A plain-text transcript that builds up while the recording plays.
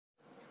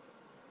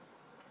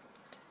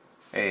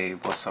Hey,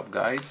 what's up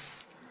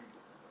guys?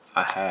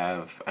 I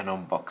have an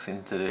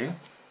unboxing to do,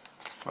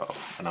 well,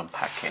 an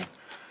unpacking.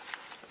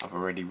 I've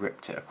already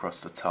ripped it across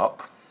the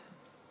top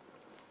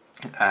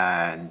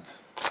and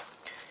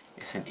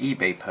it's an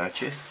eBay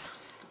purchase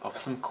of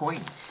some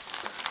coins,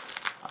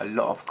 a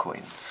lot of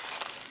coins.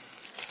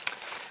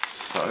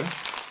 So,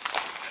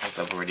 as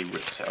I've already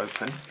ripped it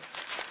open,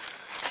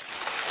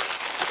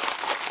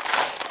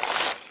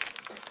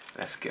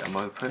 let's get them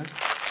open.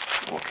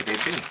 What could they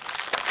be?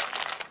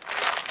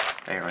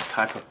 They're a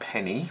type of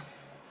penny,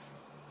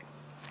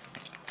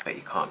 but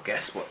you can't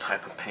guess what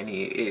type of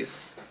penny it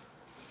is.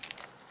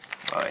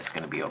 Well, it's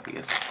going to be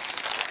obvious.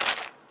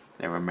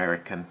 They're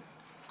American,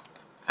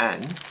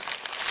 and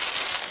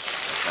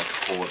if I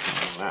pour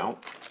them all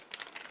out,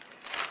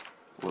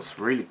 what's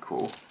really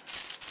cool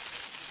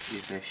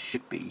is there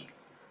should be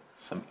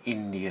some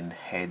Indian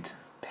head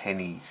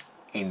pennies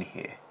in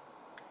here.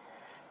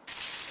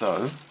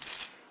 So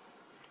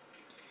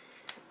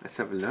let's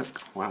have a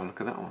look. Wow,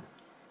 look at that one.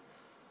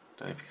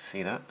 Don't know if you can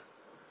see that.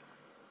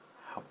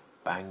 How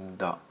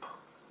banged up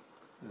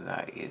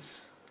that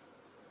is.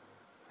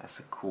 That's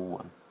a cool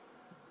one.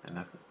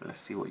 And let's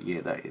see what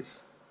year that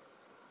is.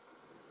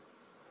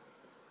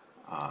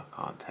 I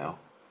can't tell.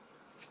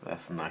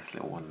 That's a nice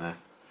little one there.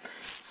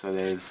 So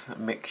there's a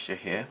mixture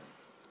here.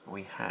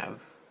 We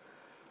have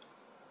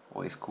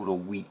what is called a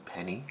wheat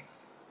penny.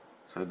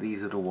 So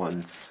these are the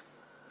ones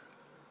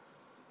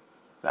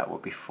that were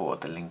before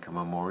the Lincoln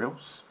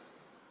Memorials.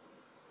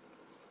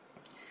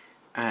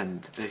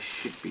 And there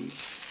should be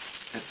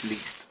at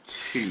least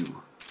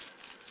 2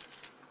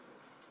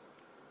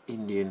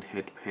 Indian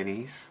head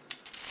pennies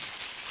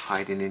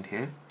hiding in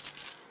here.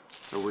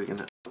 So we're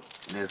gonna,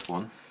 there's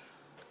one.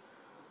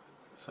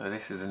 So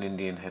this is an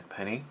Indian head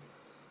penny,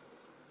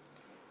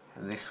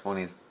 and this one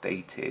is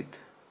dated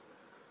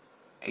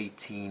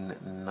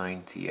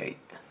 1898.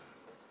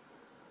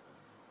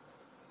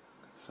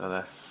 So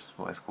that's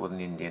what it's called, an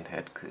Indian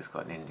head, because it's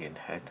got an Indian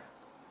head.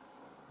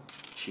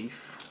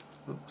 Chief.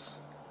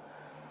 Oops.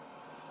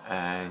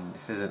 And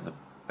this isn't the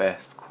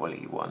best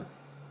quality one.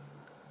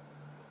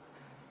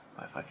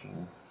 But if I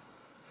can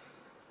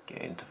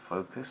get into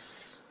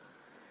focus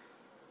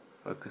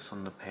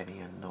on the penny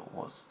and not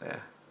what's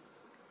there.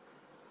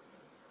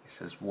 It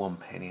says 1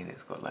 penny and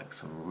it's got like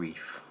some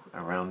reef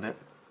around it.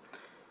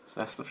 So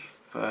that's the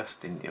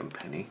first Indian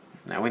penny.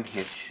 Now in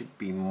here should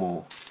be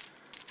more,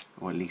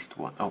 or at least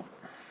one. Oh,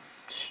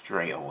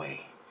 straight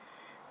away.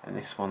 And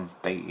this one's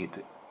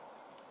dated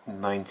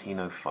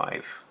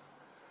 1905.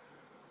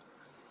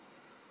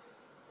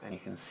 And you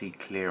can see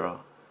clearer.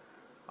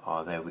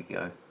 Oh, there we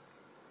go.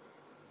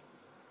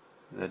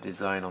 The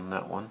design on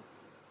that one.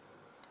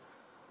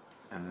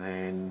 And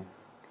then,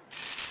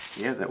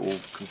 yeah, they're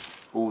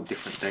all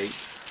different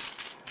dates.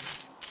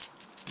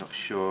 Not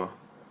sure.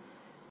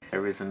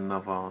 There is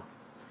another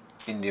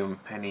Indian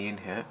penny in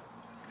here,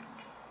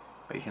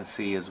 but you can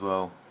see as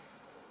well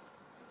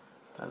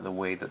that the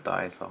way the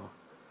dies are,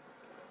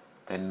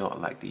 they're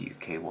not like the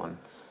UK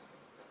ones.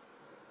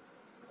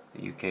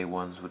 The UK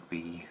ones would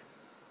be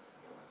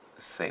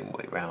the same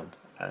way round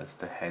as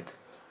the head.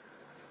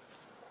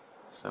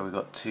 So we've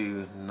got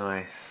 2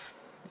 nice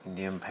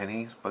Indian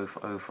pennies, both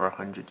over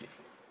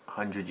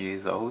 100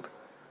 years old.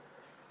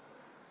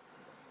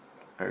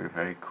 Very,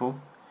 very cool.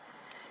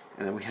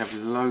 And then we have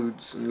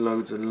loads and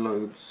loads and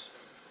loads.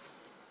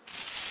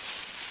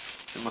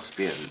 There must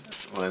be,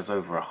 well, there's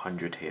over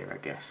 100 here, I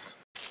guess.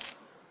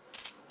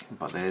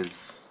 But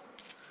there's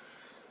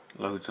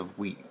loads of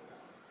wheat,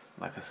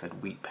 like I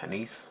said, wheat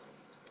pennies.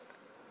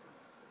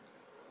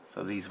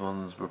 So these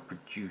ones were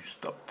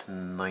produced up to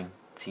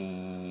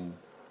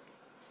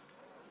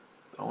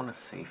I want to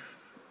say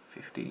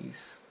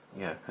 50s.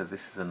 Yeah, because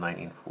this is a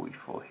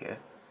 1944 here.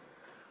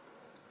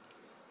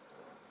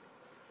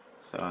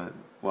 So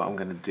what I'm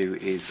going to do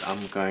is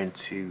I'm going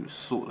to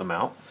sort them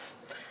out,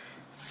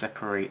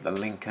 separate the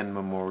Lincoln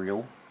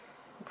Memorial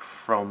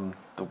from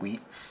the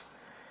wheats,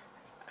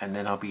 and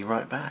then I'll be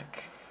right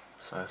back.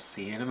 So I'll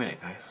see you in a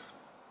minute, guys.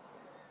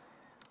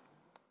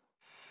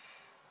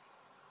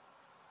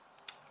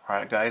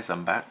 Alright guys,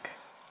 I'm back.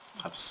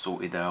 I've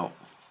sorted out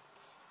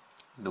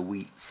the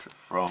wheats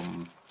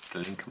from the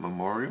Lincoln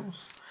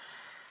Memorials,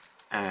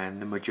 and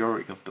the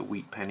majority of the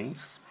wheat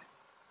pennies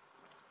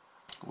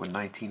were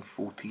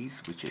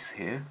 1940s, which is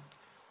here,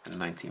 and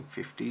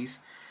 1950s.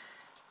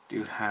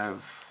 Do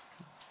have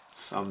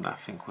some that I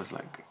think was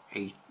like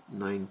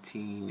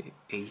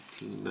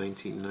 1918,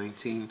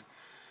 1919.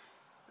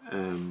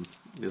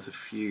 There's a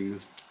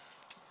few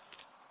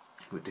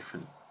with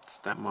different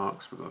stamp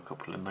marks. We've got a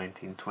couple of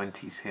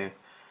 1920s here.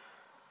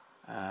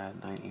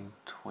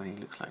 1920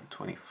 looks like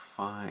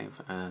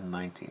 25, and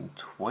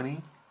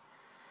 1920.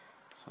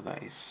 So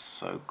that is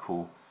so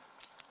cool.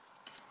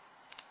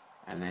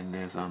 And then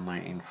there's our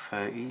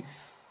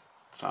 1930s.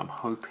 So I'm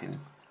hoping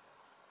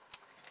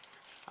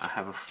I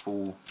have a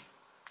full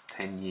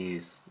 10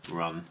 years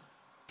run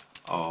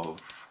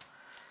of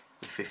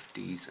the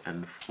 50s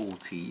and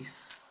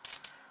 40s,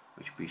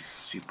 which would be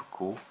super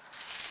cool. I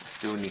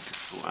still need to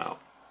sort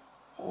out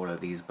all of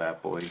these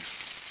bad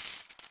boys.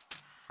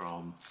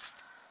 from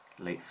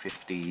late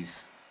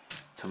 50s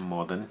to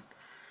modern.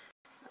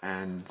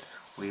 And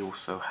we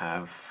also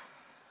have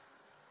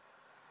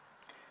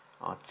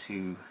our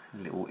two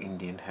little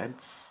Indian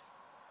heads,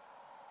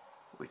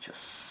 which are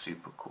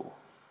super cool,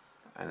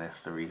 and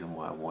that's the reason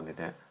why I wanted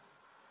it.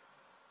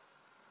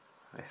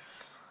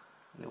 This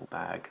little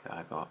bag that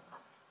I got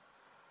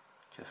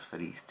just for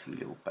these two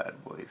little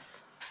bad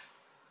boys.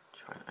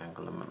 Try and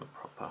angle them in the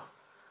proper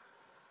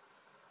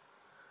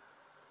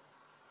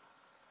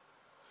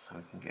so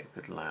we can get a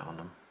good light on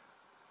them.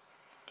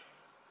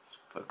 It's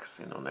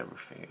focusing on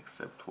everything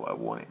except what I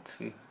want it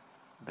to.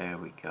 There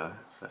we go.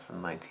 So that's a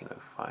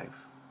 1905.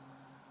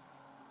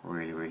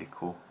 Really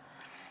cool.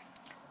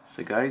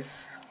 So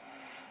guys,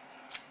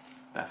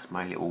 that's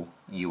my little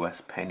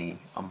US penny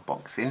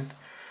unboxing.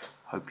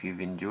 Hope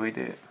you've enjoyed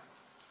it.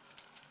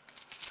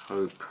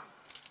 Hope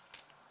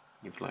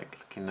you've liked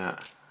looking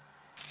at,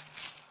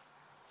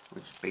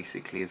 which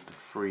basically is the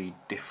 3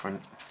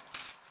 different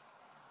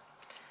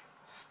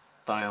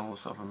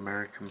styles of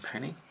American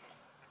penny.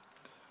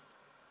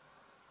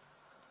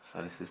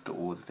 So this is the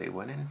order they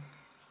went in.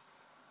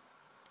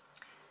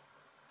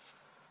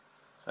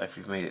 So if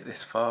you've made it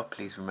this far,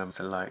 please remember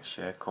to like,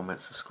 share,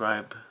 comment,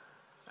 subscribe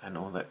and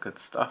all that good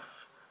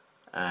stuff.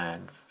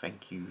 And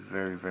thank you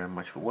very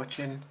much for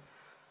watching,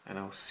 and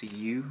I'll see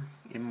you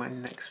in my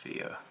next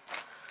video.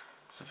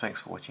 So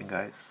thanks for watching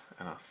guys,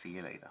 and I'll see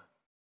you later.